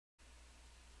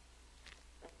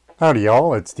Howdy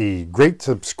y'all, it's the Great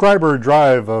Subscriber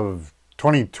Drive of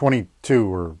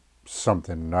 2022 or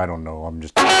something, I don't know, I'm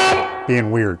just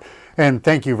being weird. And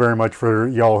thank you very much for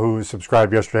y'all who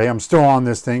subscribed yesterday. I'm still on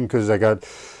this thing because I got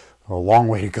a long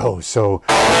way to go, so.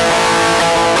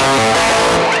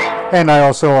 And I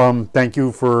also thank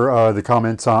you for the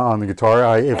comments on the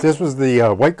guitar. If this was the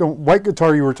white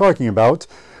guitar you were talking about,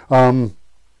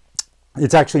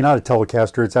 it's actually not a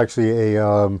Telecaster. It's actually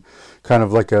a kind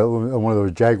of like one of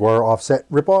those Jaguar offset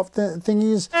ripoff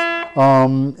thingies.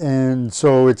 And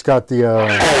so it's got the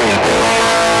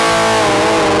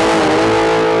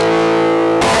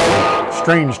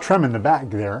strange trem in the back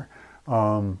there.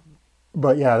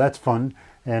 But yeah, that's fun.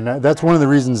 And that's one of the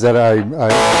reasons that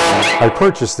I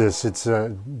purchased this. It's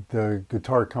the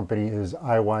guitar company is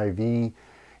IYV.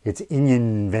 It's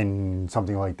Inyenven,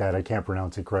 something like that. I can't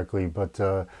pronounce it correctly, but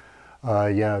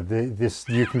yeah, this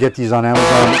you can get these on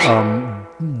Amazon.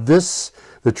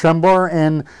 The trem bar,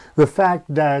 and the fact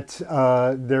that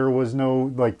there was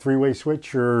no like 3-way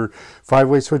switch or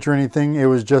 5-way switch or anything. It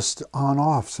was just on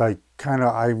off. So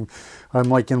I'm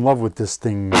like in love with this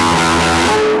thing.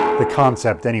 The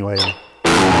concept, anyway.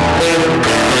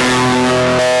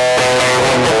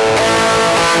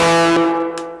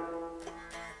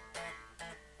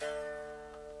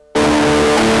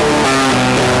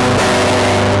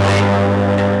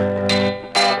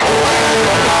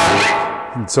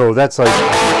 And so that's like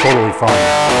totally fun.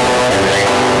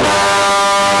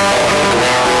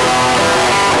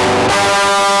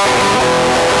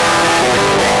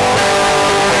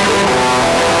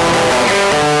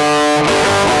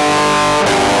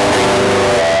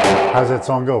 How's that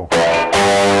song go?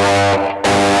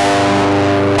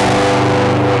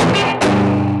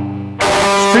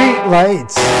 Street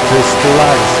lights,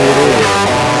 crystallize city,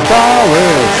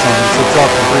 starlit sunsets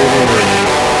off the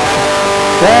pretty.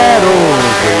 Shadows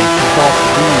racing off the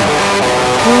beat.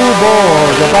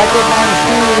 Schoolboys are back at my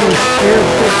school. Scared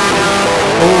fishing,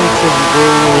 old city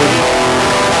road.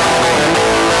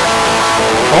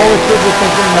 All the kids are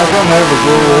thinking that they'll never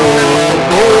go.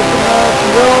 Open up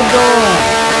and go.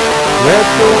 Let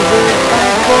those earth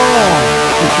back on.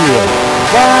 It's you.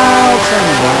 Wild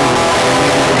sunny nights.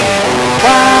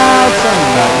 Wild sunny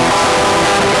nights.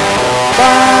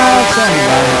 Wild sunny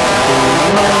nights.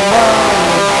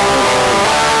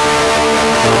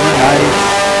 Summer nights.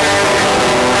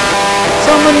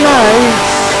 Summer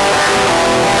nights.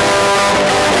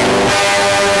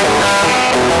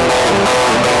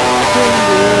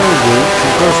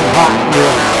 There's some hot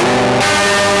rips.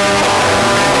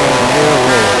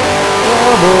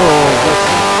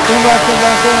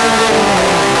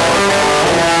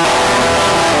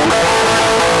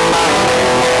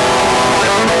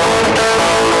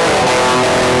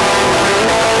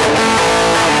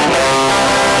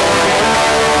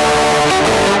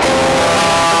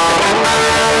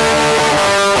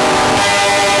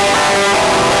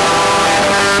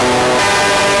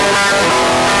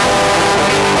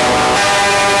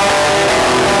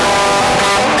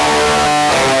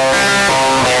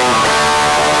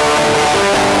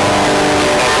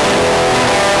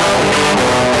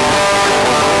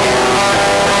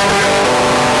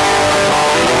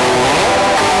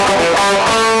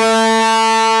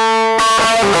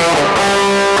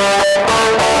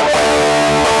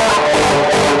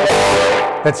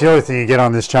 That's the other thing you get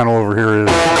on this channel over here is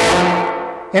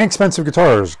inexpensive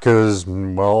guitars, because,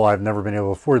 well, I've never been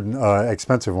able to afford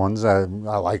expensive ones. I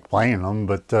like playing them,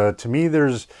 but to me,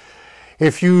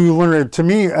 if you learn,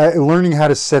 learning how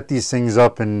to set these things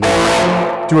up and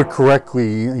do it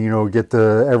correctly, get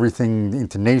everything, the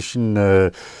intonation,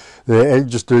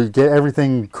 just to get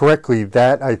everything correctly,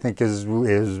 that I think is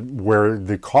where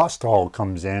the cost all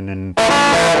comes in. And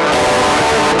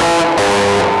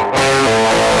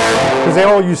because they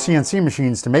all use CNC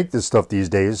machines to make this stuff these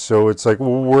days, so it's like,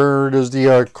 well, where does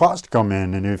the cost come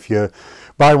in? And if you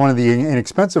buy one of the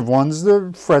inexpensive ones,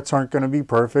 the frets aren't going to be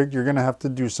perfect. You're going to have to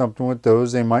do something with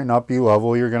those. They might not be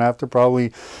level. You're going to have to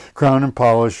probably crown and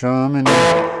polish them, and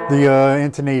the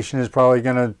intonation is probably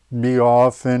going to be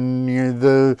off, and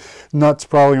the nuts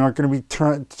probably aren't going to be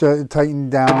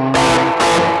tightened down.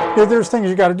 Yeah, there's things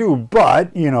you got to do, but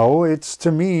it's,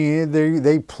 to me,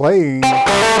 they play.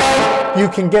 You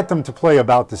can get them to play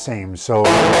about the same. So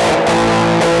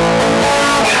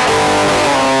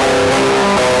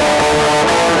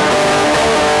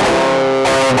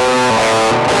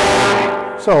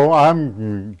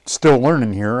I'm still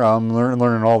learning here. I'm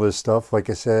learning all this stuff. Like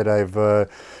I said, I've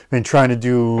been trying to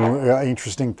do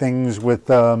interesting things with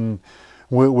wood.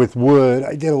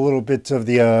 I did a little bit of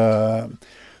the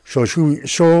Shoshugiban.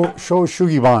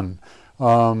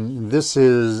 This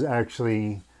is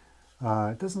actually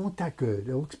It doesn't look that good.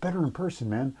 It looks better in person,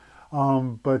 man.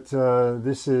 But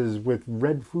this is with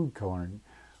red food coloring.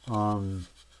 And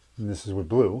this is with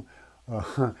blue.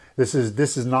 This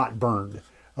is not burned.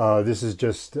 This is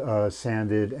just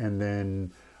sanded, and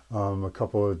then a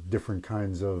couple of different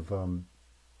kinds of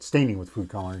staining with food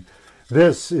coloring.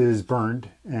 This is burned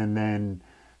and then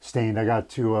stained. I got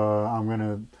to, I'm going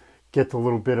to get a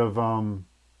little bit of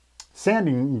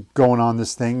sanding going on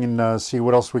this thing and see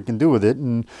what else we can do with it.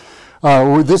 And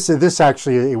this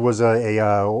actually, it was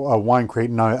a wine crate,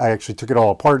 and I actually took it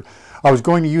all apart. I was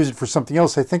going to use it for something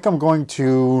else. I think I'm going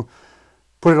to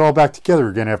put it all back together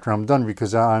again after I'm done,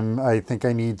 because I think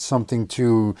I need something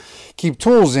to keep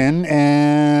tools in,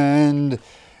 and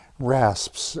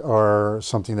rasps are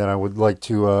something that I would like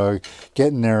to get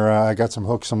in there. I got some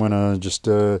hooks. I'm gonna just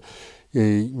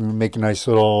make a nice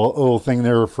little thing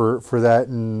there for that,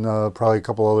 and probably a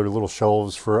couple other little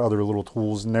shelves for other little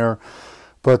tools in there.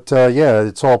 But yeah,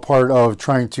 it's all part of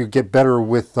trying to get better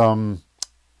with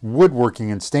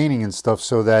woodworking and staining and stuff,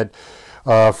 so that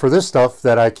for this stuff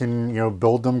that I can, you know,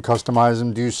 build them, customize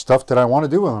them, do stuff that I want to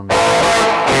do with them.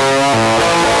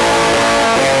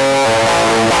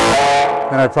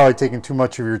 And I've probably taken too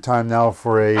much of your time now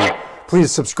for a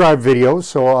please subscribe video,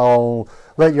 so I'll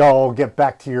let y'all get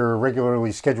back to your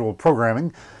regularly scheduled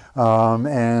programming.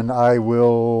 And I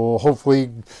will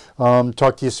hopefully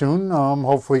talk to you soon.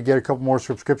 Hopefully get a couple more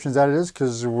subscriptions out of this,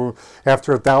 because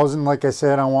after 1,000, like I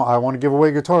said, I want to give away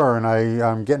a guitar, and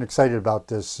I'm getting excited about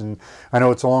this. And I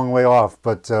know it's a long way off,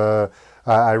 but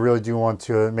I really do want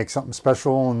to make something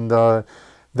special, and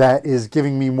that is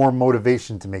giving me more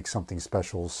motivation to make something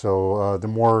special. So the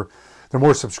more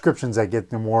subscriptions I get,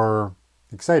 the more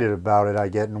excited about it I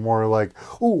get, and more like,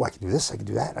 oh, I can do this, I can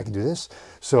do that, I can do this.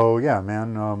 So yeah,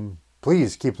 man,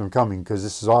 please keep them coming, because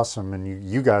this is awesome, and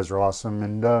you guys are awesome.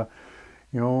 And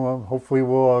you know, hopefully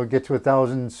we'll get to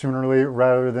 1,000 sooner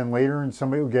rather than later, and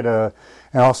somebody will get an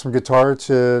awesome guitar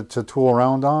to tool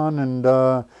around on, and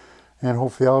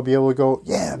hopefully I'll be able to go,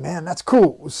 yeah, man, that's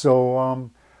cool.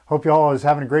 So hope y'all is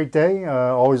having a great day.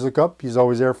 Always look up. He's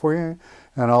always there for you.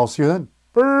 And I'll see you then.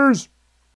 Peace.